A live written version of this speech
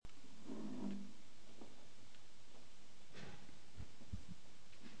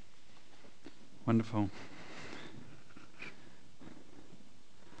Wonderful.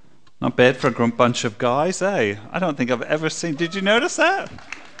 Not bad for a bunch of guys, eh? I don't think I've ever seen... Did you notice that?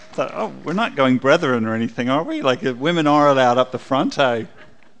 I thought, oh, we're not going brethren or anything, are we? Like, women are allowed up the front, eh?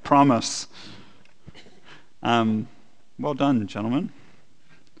 Promise. Well done, gentlemen.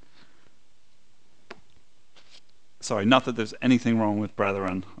 Sorry, not that there's anything wrong with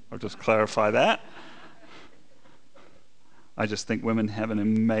brethren. I'll just clarify that. I just think women have an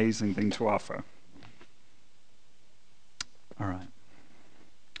amazing thing to offer. All right.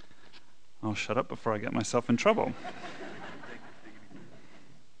 I'll shut up before I get myself in trouble.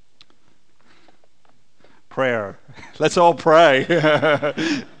 Prayer. Let's all pray.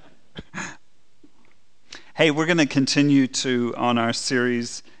 Hey, we're going to continue on our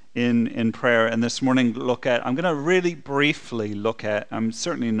series in prayer, and this morning I'm going to really briefly look at,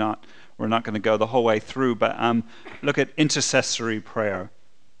 we're not going to go the whole way through, but look at intercessory prayer.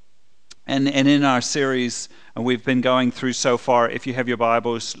 And in our series, we've been going through so far, if you have your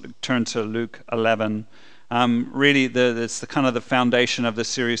Bibles, turn to Luke 11. Really, it's the kind of the foundation of this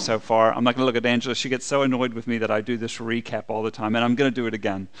series so far. I'm not going to look at Angela. She gets so annoyed with me that I do this recap all the time, and I'm going to do it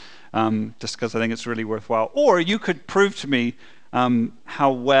again, just because I think it's really worthwhile. Or you could prove to me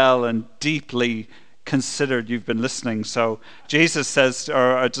how well and deeply considered you've been listening. So Jesus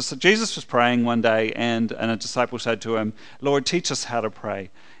Jesus was praying one day, and a disciple said to him, "Lord, teach us how to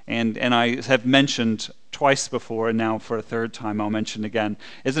pray." And I have mentioned twice before, and now for a third time I'll mention again.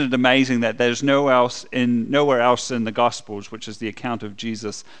 Isn't it amazing that there's nowhere else in the Gospels, which is the account of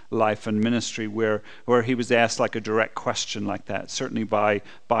Jesus' life and ministry, where he was asked like a direct question like that, certainly by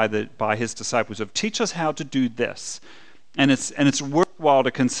his disciples, of teach us how to do this. And it's worthwhile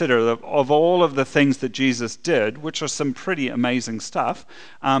to consider of all of the things that Jesus did, which are some pretty amazing stuff.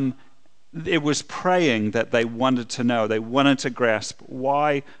 It was praying that they wanted to know. They wanted to grasp.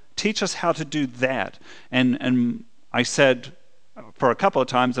 Why? Teach us how to do that. And I said for a couple of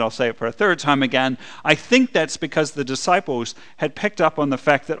times, and I'll say it for a third time again, I think that's because the disciples had picked up on the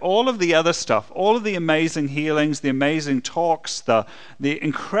fact that all of the other stuff, all of the amazing healings, the amazing talks, the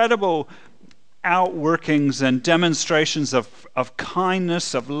incredible outworkings and demonstrations of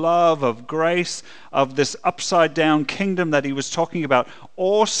kindness, of love, of grace, of this upside down kingdom that he was talking about,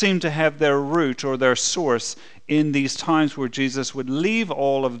 all seem to have their root or their source in these times where Jesus would leave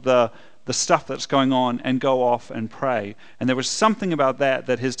all of the stuff that's going on and go off and pray. And there was something about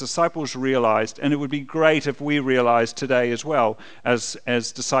that his disciples realized, and it would be great if we realized today as well, as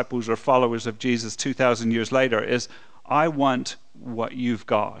disciples or followers of Jesus 2,000 years later, is I want what you've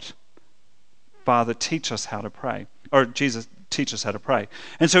got. Father, teach us how to pray. Or Jesus, teach us how to pray.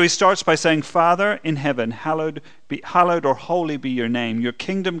 And so he starts by saying, Father in heaven, hallowed or holy be your name. Your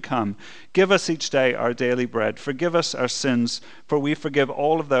kingdom come. Give us each day our daily bread. Forgive us our sins, for we forgive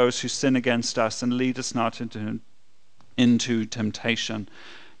all of those who sin against us, and lead us not into temptation.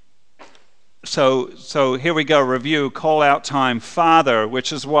 So here we go, review, call out time. Father,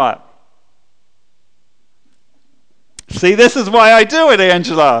 which is what? See, this is why I do it,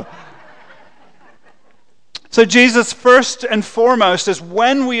 Angela. So Jesus, first and foremost, is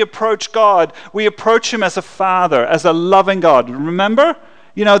when we approach God, we approach him as a father, as a loving God. Remember?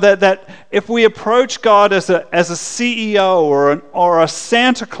 You know, that if we approach God as a CEO or a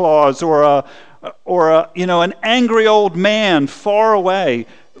Santa Claus or an angry old man far away,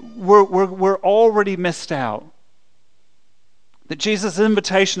 we're already missed out. That Jesus'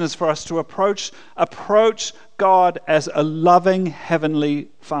 invitation is for us to approach God as a loving heavenly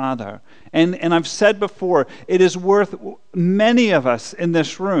Father. And I've said before, it is worth, many of us in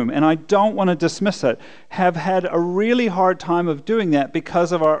this room, and I don't want to dismiss it, have had a really hard time of doing that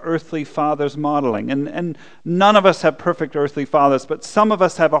because of our earthly father's modeling. And none of us have perfect earthly fathers, but some of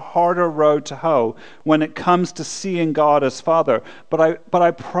us have a harder road to hoe when it comes to seeing God as Father. But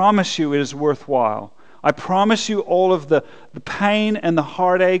I promise you it is worthwhile. I promise you all of the pain and the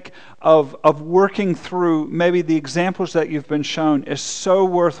heartache of working through maybe the examples that you've been shown is so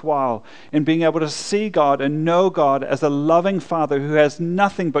worthwhile in being able to see God and know God as a loving Father who has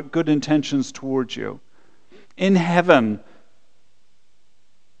nothing but good intentions towards you. In heaven,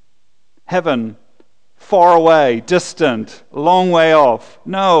 far away, distant, long way off.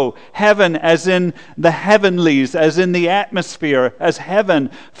 No, heaven as in the heavenlies, as in the atmosphere, as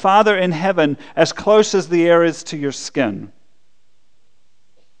heaven, Father in heaven, as close as the air is to your skin.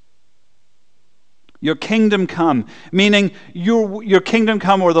 Your kingdom come, meaning your kingdom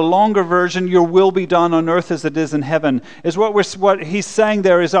come, or the longer version, your will be done on earth as it is in heaven, is what he's saying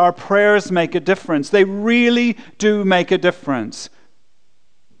there is our prayers make a difference. They really do make a difference.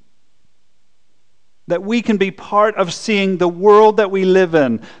 that we can be part of seeing the world that we live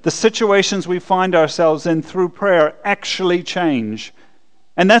in, the situations we find ourselves in through prayer actually change.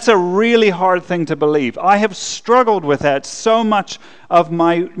 And that's a really hard thing to believe. I have struggled with that. So much of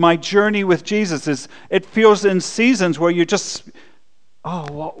my journey with Jesus is it feels in seasons where you just,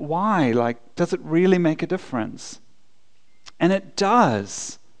 why? Like, does it really make a difference? And it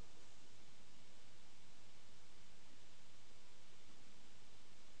does.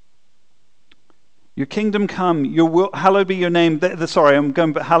 Your kingdom come, your will, hallowed be your name.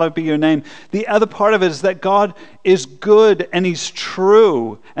 Hallowed be your name. The other part of it is that God is good and He's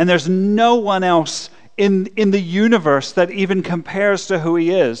true. And there's no one else in the universe that even compares to who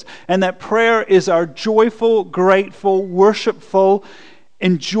He is. And that prayer is our joyful, grateful, worshipful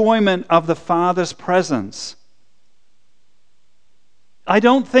enjoyment of the Father's presence. I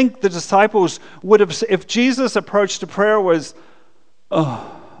don't think the disciples would have, if Jesus' approach to prayer was,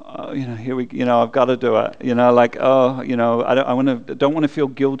 I've got to do it. I don't want to feel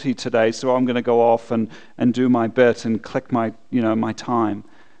guilty today, so I'm going to go off and do my bit and click my time.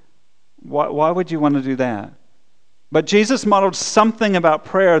 Why would you want to do that? But Jesus modeled something about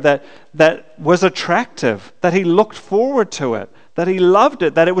prayer that was attractive, that He looked forward to it, that He loved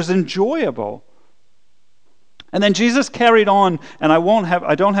it, that it was enjoyable. And then Jesus carried on, and I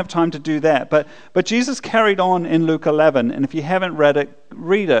don't have time to do that, but Jesus carried on in Luke 11, and if you haven't read it,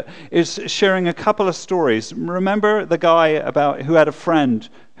 read it, is sharing a couple of stories. Remember the guy who had a friend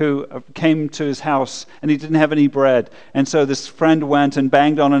who came to his house, and he didn't have any bread, and so this friend went and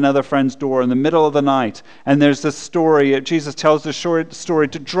banged on another friend's door in the middle of the night, and there's this story, Jesus tells the short story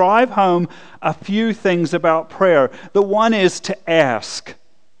to drive home a few things about prayer. The one is to ask.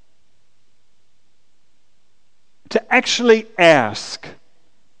 To actually ask.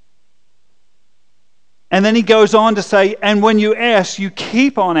 And then he goes on to say, and when you ask, you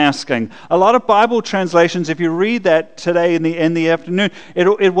keep on asking. A lot of Bible translations, if you read that today in the afternoon,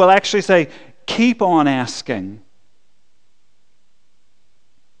 it will actually say, keep on asking.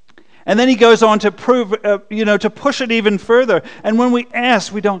 And then he goes on to prove, to push it even further. And when we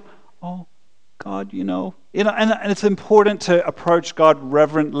ask, we don't, God, and it's important to approach God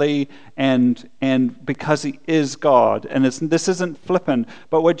reverently and because He is God. And this isn't flippant.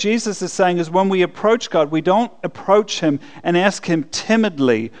 But what Jesus is saying is when we approach God, we don't approach Him and ask Him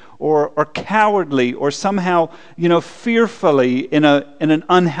timidly or cowardly or somehow, fearfully in an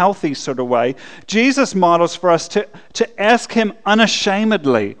unhealthy sort of way. Jesus models for us to ask Him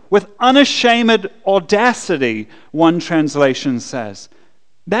unashamedly, with unashamed audacity, one translation says.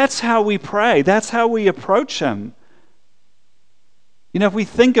 That's how we pray. That's how we approach Him. If we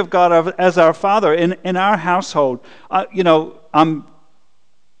think of God as our Father in our household, as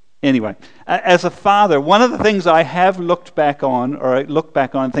a father, one of the things I have looked back on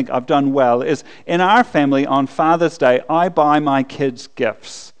and think I've done well is in our family on Father's Day, I buy my kids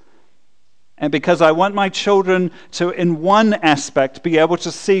gifts. And because I want my children to, in one aspect, be able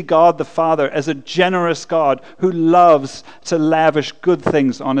to see God the Father as a generous God who loves to lavish good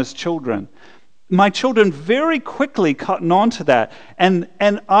things on His children. My children very quickly cotton on to that. And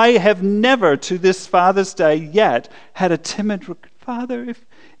I have never, to this Father's Day yet, had a timid, Father,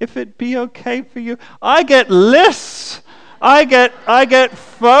 if it be okay for you. I get lists. I get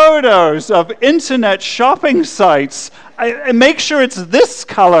photos of internet shopping sites. I make sure it's this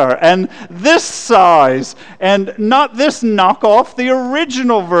color and this size and not this knockoff, the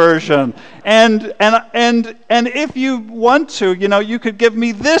original version. And if you want to, you could give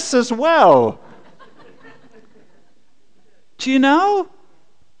me this as well. Do you know?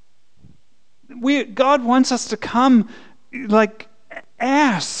 God wants us to come,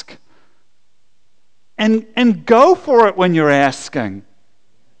 ask. And go for it when you're asking.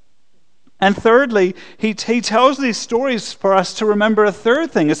 And thirdly, he tells these stories for us to remember a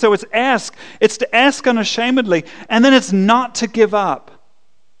third thing. So it's ask. It's to ask unashamedly. And then it's not to give up.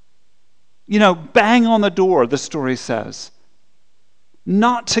 Bang on the door, the story says.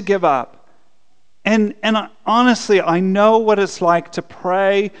 Not to give up. And honestly, I know what it's like to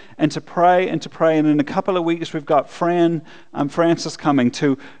pray and to pray and to pray. And in a couple of weeks, we've got Francis coming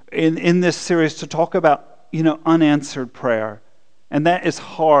in this series to talk about, unanswered prayer. And that is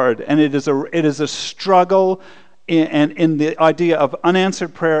hard, and it is a struggle in the idea of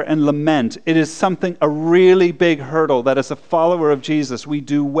unanswered prayer and lament. It is a really big hurdle that as a follower of Jesus, we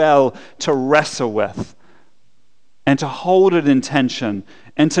do well to wrestle with and to hold it in tension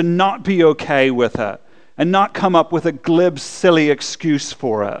and to not be okay with it and not come up with a glib, silly excuse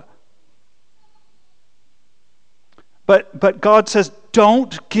for it. But God says,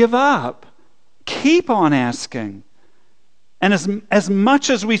 don't give up. Keep on asking. And as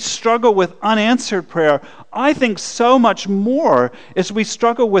much as we struggle with unanswered prayer, I think so much more is we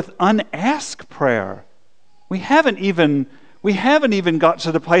struggle with unasked prayer. We haven't even got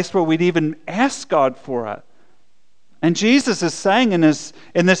to the place where we'd even ask God for it. And Jesus is saying in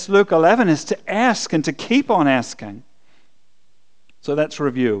this Luke 11 is to ask and to keep on asking. So that's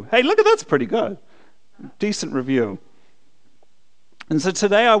review. Hey, look at that's pretty good. Decent review. And so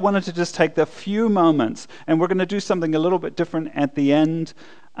today I wanted to just take the few moments, and we're going to do something a little bit different at the end,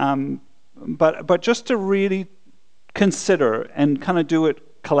 but just to really consider and kind of do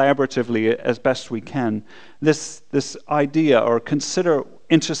it collaboratively as best we can, this idea, or consider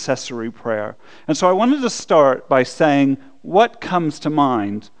intercessory prayer. And so I wanted to start by saying what comes to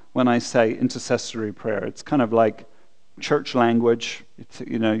mind when I say intercessory prayer. It's kind of like church language. It's,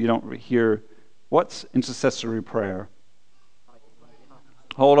 you don't hear, what's intercessory prayer?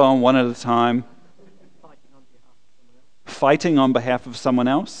 Hold on, one at a time. Fighting on behalf of someone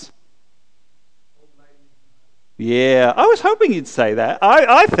else? Yeah, I was hoping you'd say that.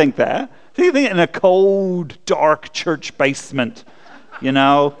 I think that. You think in a cold, dark church basement,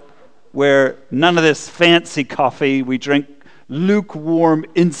 where none of this fancy coffee, we drink lukewarm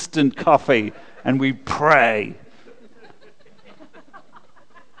instant coffee and we pray.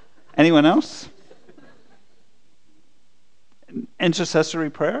 Anyone else? Intercessory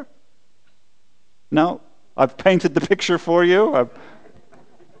prayer? No? I've painted the picture for you.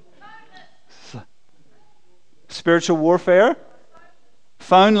 Spiritual warfare?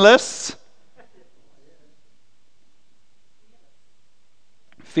 Phone lists?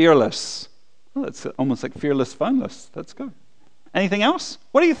 Fearless. Well, it's almost like fearless phone lists. That's good. Anything else?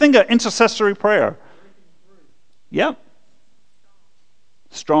 What do you think of intercessory prayer? Yep.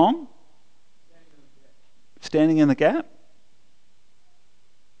 Strong? Standing in the gap?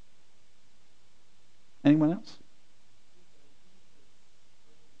 Anyone else?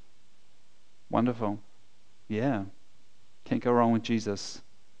 Wonderful. Yeah. Can't go wrong with Jesus.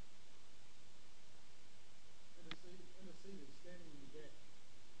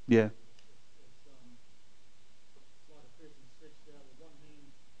 Yeah.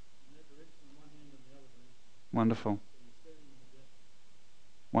 Wonderful.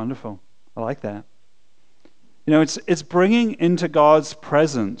 Wonderful. I like that. It's bringing into God's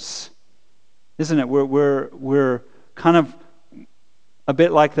presence, isn't it? We're kind of a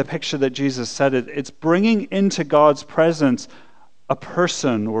bit like the picture that Jesus said it. It's bringing into God's presence a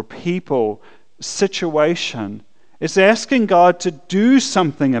person or people, situation. It's asking God to do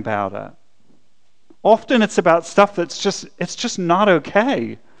something about it. Often it's about stuff that's just not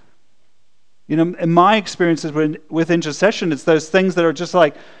okay. In my experiences with intercession, it's those things that are just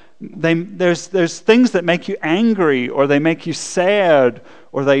like, there's things that make you angry, or they make you sad,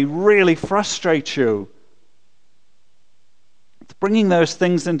 or they really frustrate you. It's bringing those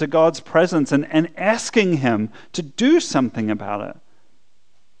things into God's presence and asking Him to do something about it.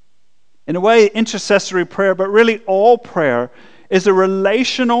 In a way, intercessory prayer, but really all prayer, is a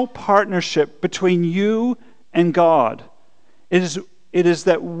relational partnership between you and God. It is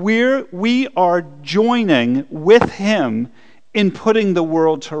that we are joining with Him in putting the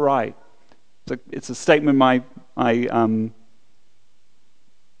world to right. It's a statement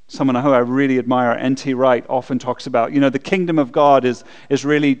someone who I really admire, N.T. Wright, often talks about. The kingdom of God is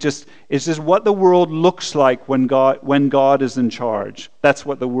really just what the world looks like when God is in charge. That's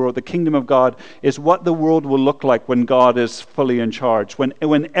what the kingdom of God is, what the world will look like when God is fully in charge,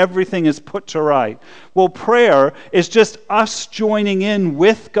 when everything is put to right. Well, prayer is just us joining in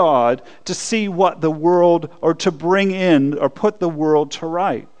with God to see what the world, or to bring in or put the world to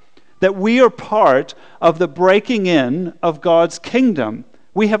right. That we are part of the breaking in of God's kingdom.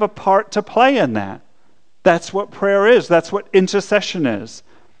 We have a part to play in that. That's what prayer is. That's what intercession is.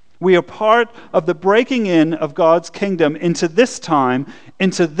 We are part of the breaking in of God's kingdom into this time,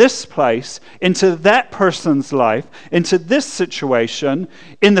 into this place, into that person's life, into this situation,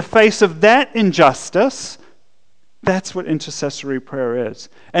 in the face of that injustice. That's what intercessory prayer is.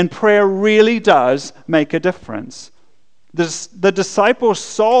 And prayer really does make a difference. The disciples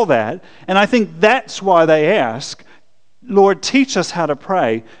saw that, and I think that's why they ask, Lord, teach us how to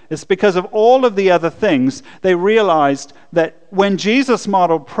pray. It's because of all of the other things, they realized that when Jesus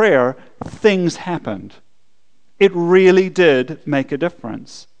modeled prayer, things happened. It really did make a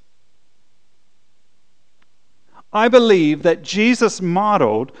difference. I believe that Jesus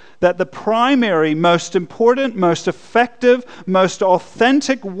modeled that the primary, most important, most effective, most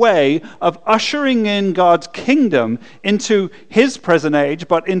authentic way of ushering in God's kingdom into His present age,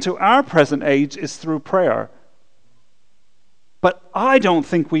 but into our present age, is through prayer. But I don't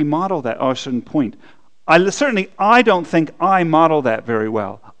think we model that. I shouldn't point. I don't think I model that very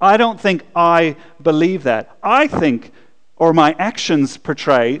well. I don't think I believe that. I think, or my actions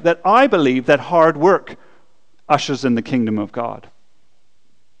portray, that I believe that hard work ushers in the kingdom of God.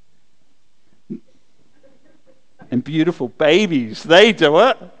 And beautiful babies, they do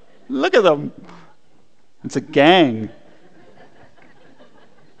it. Look at them. It's a gang.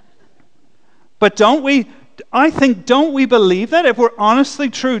 But don't we believe that? If we're honestly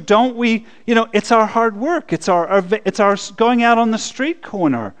true, don't we, it's our hard work. It's our going out on the street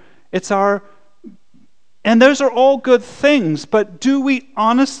corner. And those are all good things, but do we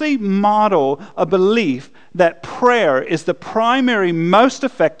honestly model a belief that prayer is the primary, most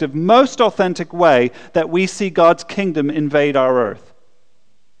effective, most authentic way that we see God's kingdom invade our earth?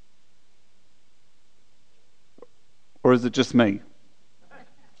 Or is it just me?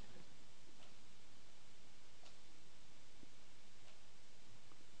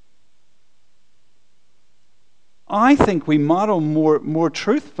 I think we model more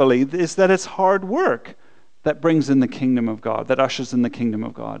truthfully is that it's hard work that brings in the kingdom of God, that ushers in the kingdom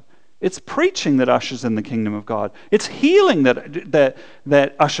of God. It's preaching that ushers in the kingdom of God. It's healing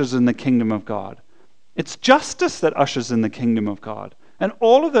that ushers in the kingdom of God. It's justice that ushers in the kingdom of God. And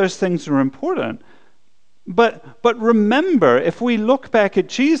all of those things are important. But remember, if we look back at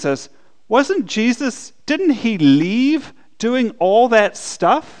Jesus, didn't he leave doing all that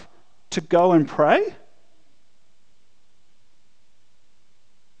stuff to go and pray?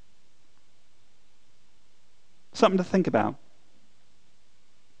 Something to think about.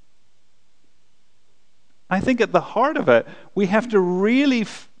 I think at the heart of it, we have to really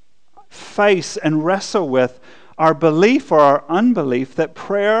face and wrestle with our belief or our unbelief that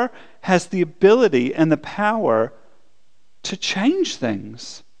prayer has the ability and the power to change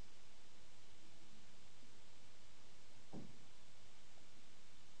things.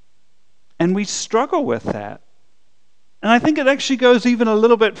 And we struggle with that. And I think it actually goes even a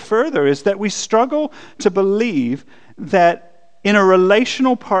little bit further, is that we struggle to believe that in a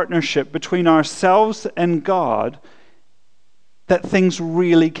relational partnership between ourselves and God, that things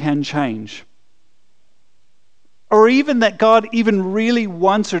really can change. Or even that God even really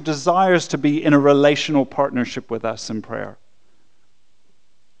wants or desires to be in a relational partnership with us in prayer.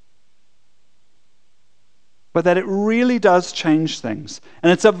 But that it really does change things.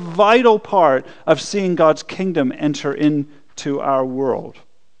 And it's a vital part of seeing God's kingdom enter into our world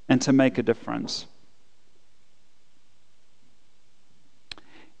and to make a difference.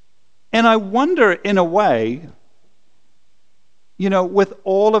 And I wonder, in a way, with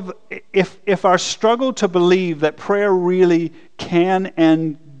all of, if our struggle to believe that prayer really can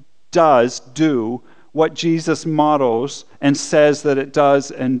and does do what Jesus models and says that it does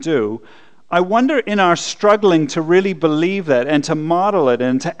and do, I wonder, in our struggling to really believe that and to model it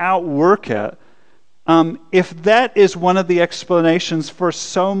and to outwork it, if that is one of the explanations for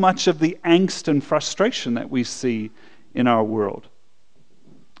so much of the angst and frustration that we see in our world.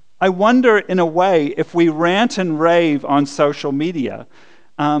 I wonder, in a way, if we rant and rave on social media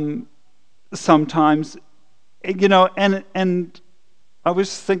sometimes, and I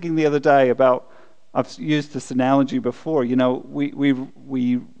was thinking the other day about, I've used this analogy before,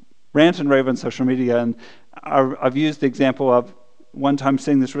 we rant and rave on social media, and I've used the example of one time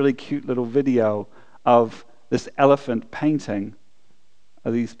seeing this really cute little video of this elephant painting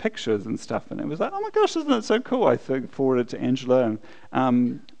of these pictures and stuff, and it was like, oh my gosh, isn't that so cool? I forwarded it to Angela,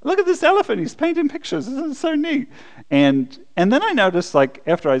 and look at this elephant, he's painting pictures, isn't it so neat? And then I noticed,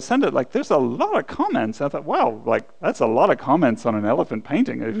 after I sent it, there's a lot of comments. I thought, wow, that's a lot of comments on an elephant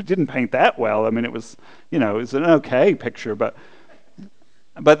painting. It didn't paint that well. I mean, it was an okay picture,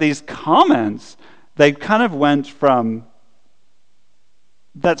 but these comments, they kind of went from,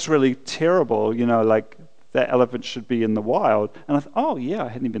 that's really terrible, that elephant should be in the wild. And I thought, oh yeah, I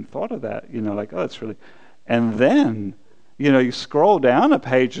hadn't even thought of that. Oh, that's really, and then, you scroll down a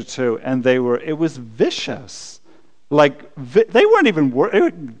page or two and it was vicious. They weren't even,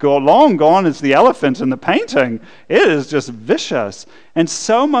 long gone is the elephant in the painting. It is just vicious. And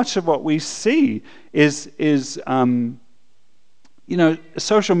so much of what we see is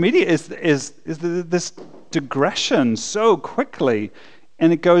social media is this digression so quickly,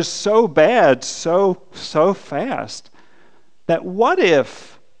 and it goes so bad so fast, that what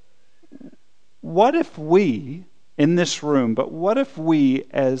if we in this room, but what if we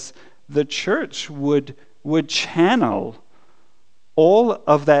as the church would channel all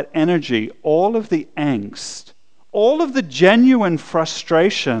of that energy, all of the angst, all of the genuine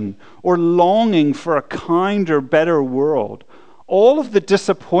frustration or longing for a kinder, better world, all of the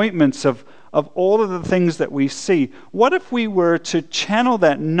disappointments of all of the things that we see, what if we were to channel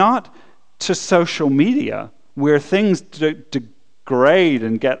that not to social media where things degrade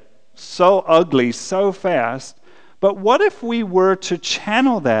and get so ugly so fast. But what if we were to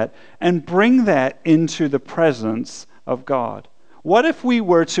channel that and bring that into the presence of God? What if we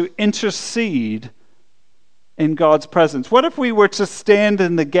were to intercede in God's presence? What if we were to stand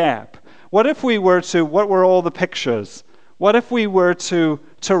in the gap? What if we were to, what were all the pictures? What if we were to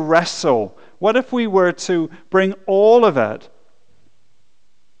wrestle? What if we were to bring all of it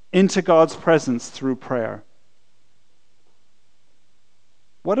into God's presence through prayer?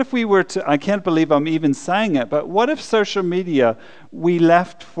 What if we were to, I can't believe I'm even saying it, but what if social media we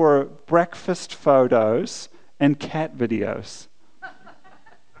left for breakfast photos and cat videos?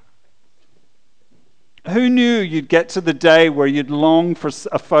 Who knew you'd get to the day where you'd long for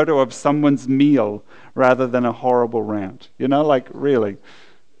a photo of someone's meal rather than a horrible rant? You know, like really.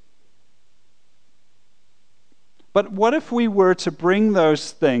 But what if we were to bring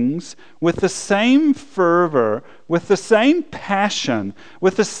those things with the same fervor, with the same passion,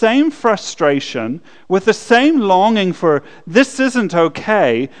 with the same frustration, with the same longing for this isn't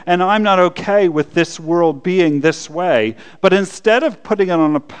okay, and I'm not okay with this world being this way, but instead of putting it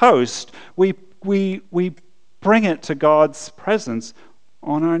on a post, we bring it to God's presence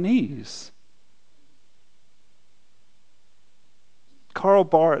on our knees. Karl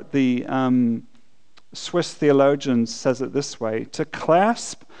Barth, the Swiss theologian, says it this way: to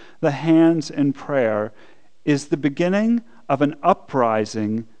clasp the hands in prayer is the beginning of an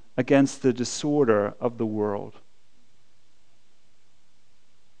uprising against the disorder of the world.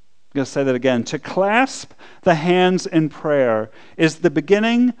 I'm going to say that again. To clasp the hands in prayer is the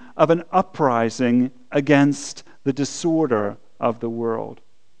beginning of an uprising against the disorder of the world.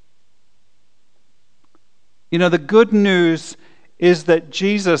 You know, the good news is that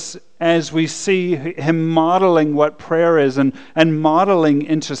Jesus, as we see him modeling what prayer is and modeling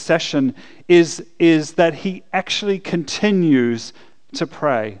intercession, is that he actually continues to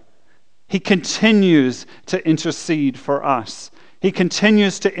pray. He continues to intercede for us. He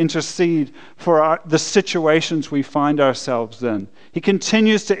continues to intercede for the situations we find ourselves in. He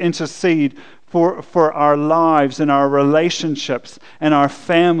continues to intercede for our lives and our relationships and our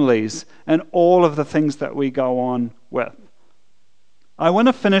families and all of the things that we go on with. I want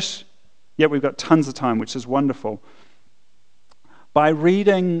to finish, yet we've got tons of time, which is wonderful, by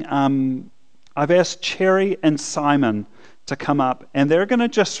reading, I've asked Cherry and Simon to come up, and they're going to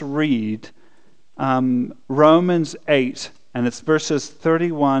just read Romans 8, and it's verses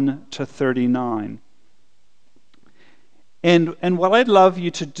 31 to 39. And what I'd love you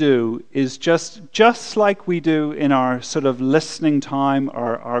to do is just like we do in our sort of listening time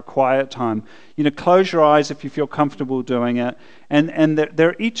or our quiet time, you know, close your eyes if you feel comfortable doing it, and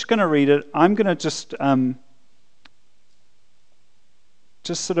they're each going to read it. I'm going to just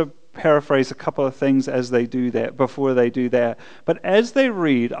sort of paraphrase a couple of things as they do that, before they do that. But as they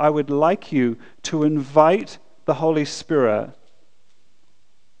read, I would like you to invite the Holy Spirit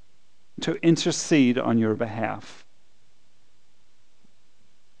to intercede on your behalf.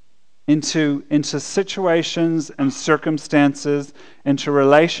 Into situations and circumstances, into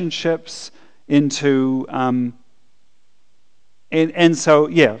relationships, into and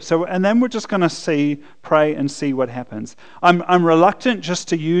then we're just going to pray and see what happens. I'm reluctant just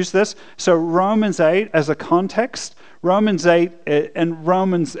to use this. So Romans 8 as a context, Romans 8 and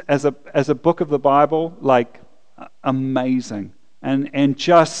Romans as a book of the Bible, like amazing. And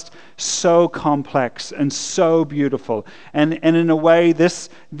just so complex and so beautiful. And in a way, this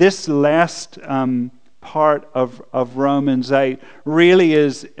last part of Romans 8 really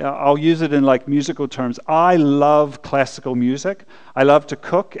is, I'll use it in like musical terms. I love classical music. I love to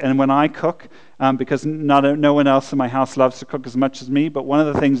cook, and when I cook, because no one else in my house loves to cook as much as me, but one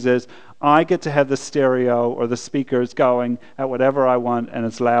of the things is I get to have the stereo or the speakers going at whatever I want and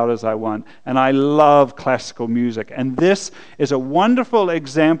as loud as I want. And I love classical music. And this is a wonderful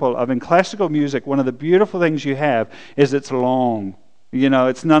example of, in classical music, one of the beautiful things you have is it's long. You know,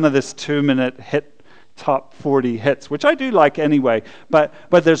 it's none of this 2-minute hit top 40 hits, which I do like anyway, but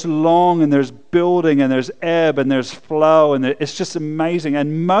there's long and there's building and there's ebb and there's flow, and it's just amazing.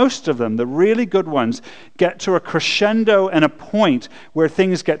 And most of them, the really good ones, get to a crescendo and a point where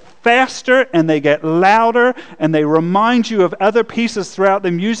things get faster and they get louder and they remind you of other pieces throughout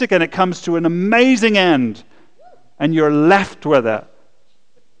the music, and it comes to an amazing end and you're left with it.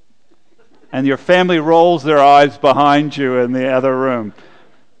 And your family rolls their eyes behind you in the other room.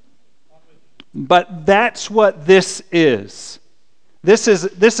 But that's what this is. This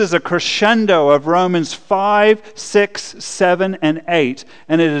is a crescendo of Romans 5, 6, 7, and 8,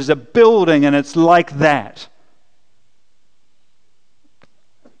 and it is a building, and it's like that.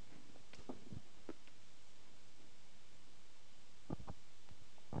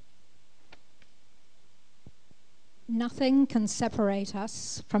 Nothing can separate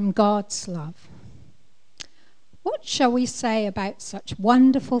us from God's love. What shall we say about such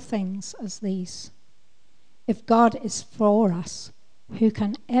wonderful things as these? If God is for us, who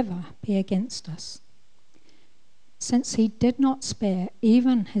can ever be against us? Since he did not spare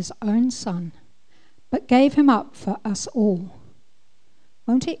even his own son, but gave him up for us all,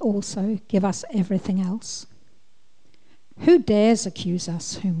 won't he also give us everything else? Who dares accuse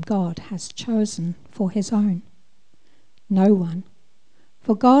us whom God has chosen for his own? No one,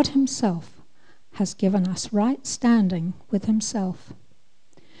 for God himself has given us right standing with himself.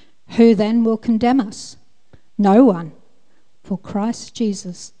 Who then will condemn us? No one, for Christ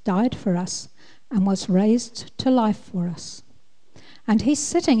Jesus died for us and was raised to life for us. And he's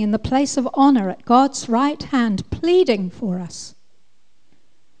sitting in the place of honor at God's right hand, pleading for us.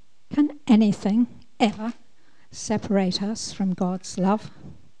 Can anything ever separate us from God's love?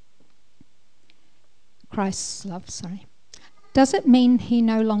 Christ's love, sorry. Does it mean he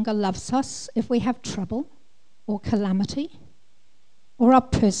no longer loves us if we have trouble or calamity, or are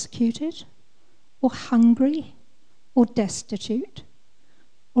persecuted, or hungry, or destitute,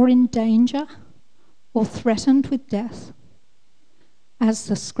 or in danger, or threatened with death? As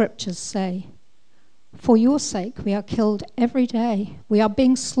the scriptures say, for your sake we are killed every day. We are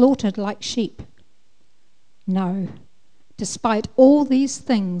being slaughtered like sheep. No, despite all these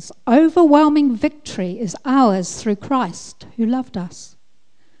things, overwhelming victory is ours through Christ who loved us.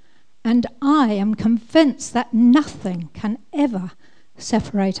 And I am convinced that nothing can ever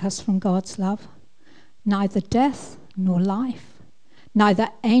separate us from God's love, neither death nor life, neither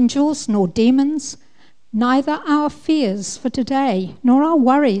angels nor demons, neither our fears for today nor our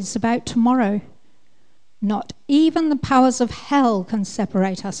worries about tomorrow. Not even the powers of hell can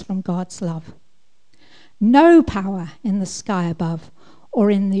separate us from God's love. No power in the sky above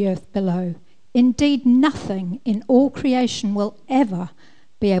or in the earth below, indeed nothing in all creation will ever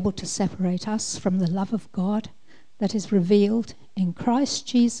be able to separate us from the love of God that is revealed in Christ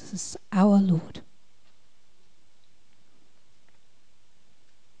Jesus our Lord.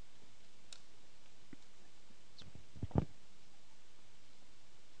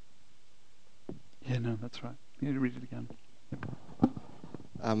 Yeah, no, that's right. You read it again.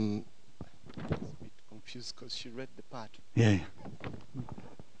 I was a bit confused because she read the part. Yeah.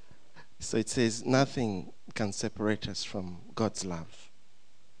 So it says, nothing can separate us from God's love.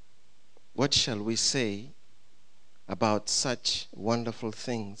 What shall we say about such wonderful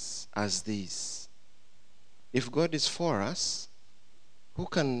things as these? If God is for us, who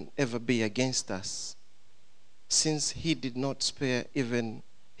can ever be against us? Since he did not spare even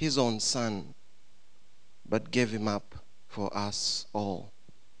his own son, but gave him up for us all,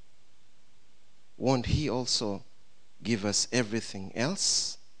 won't he also give us everything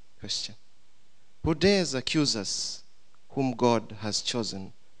else? Question. Who dares accuse us whom God has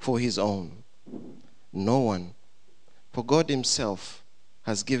chosen for his own? No one. For God himself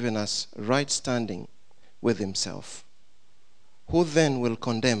has given us right standing with himself. Who then will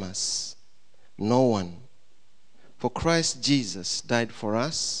condemn us? No one. For Christ Jesus died for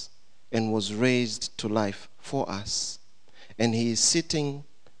us and was raised to life for us. And he is sitting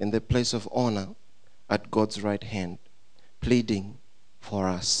in the place of honor at God's right hand, pleading for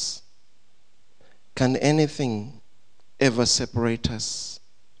us. Can anything ever separate us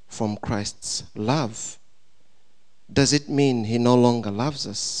from Christ's love? Does it mean he no longer loves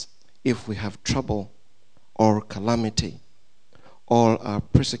us if we have trouble or calamity, or are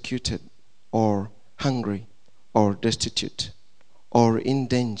persecuted, or hungry, or destitute, or in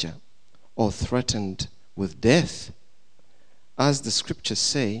danger, or threatened with death? As the scriptures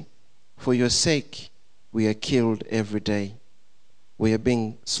say, for your sake we are killed every day. We are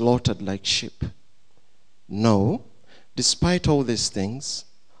being slaughtered like sheep. No, despite all these things,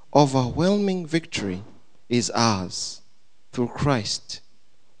 overwhelming victory is ours through Christ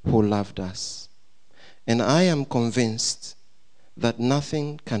who loved us. And I am convinced that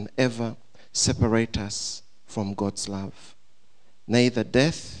nothing can ever separate us from God's love. Neither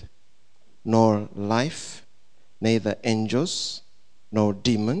death nor life, neither angels nor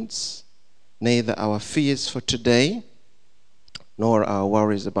demons, neither our fears for today nor our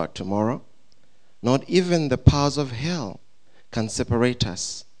worries about tomorrow, not even the powers of hell can separate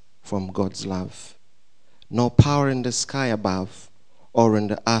us from God's love. No power in the sky above or in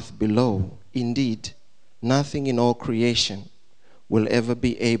the earth below, indeed, nothing in all creation will ever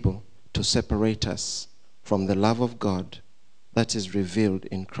be able to separate us from the love of God that is revealed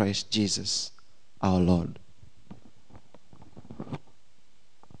in Christ Jesus our Lord.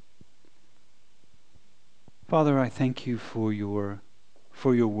 Father, I thank you for your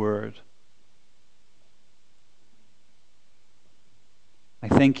word.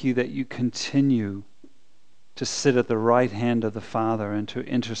 thank you that you continue to sit at the right hand of the Father and to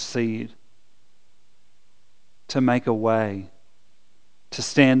intercede, to make a way, to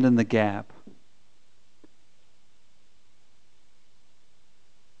stand in the gap.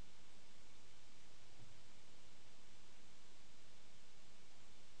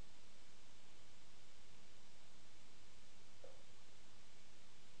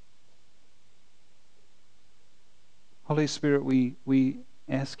 Holy Spirit, we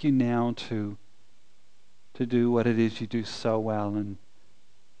ask you now to do what it is you do so well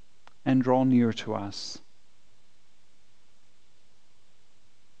and draw near to us.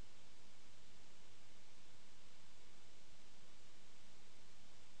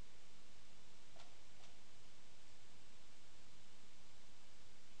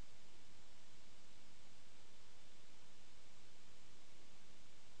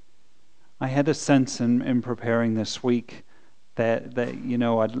 I had a sense in preparing this week that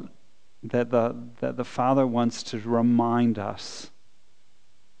the Father wants to remind us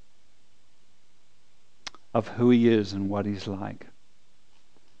of who He is and what He's like.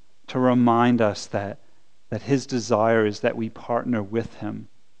 To remind us that His desire is that we partner with Him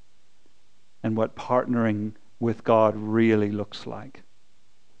and what partnering with God really looks like.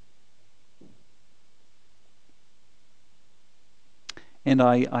 And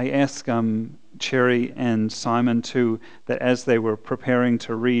I asked Cherry and Simon too, that as they were preparing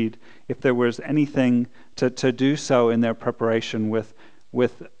to read, if there was anything to do so in their preparation with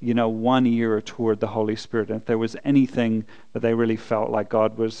 1 ear toward the Holy Spirit, and if there was anything that they really felt like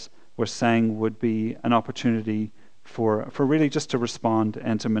God was saying would be an opportunity for really just to respond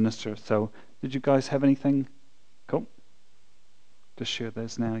and to minister. So did you guys have anything? Cool. Just share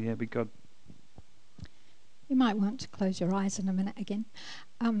those now. Yeah, be good. You might want to close your eyes in a minute again.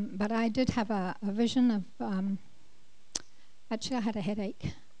 But I did have a vision of... actually, I had a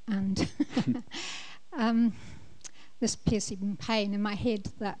headache and this piercing pain in my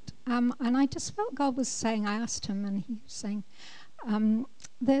head. And I just felt God was saying, I asked Him, and He was saying,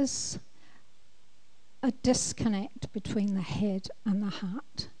 there's a disconnect between the head and the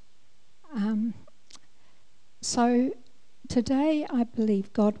heart. So today, I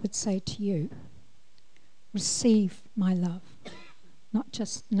believe God would say to you, receive my love, not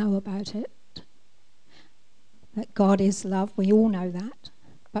just know about it, that God is love, we all know that,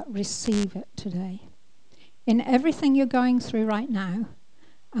 but receive it today. In everything you're going through right now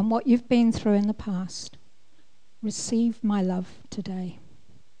and what you've been through in the past, receive my love today.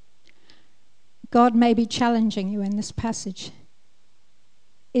 God may be challenging you in this passage.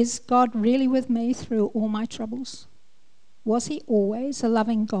 Is God really with me through all my troubles? Was He always a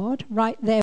loving God right there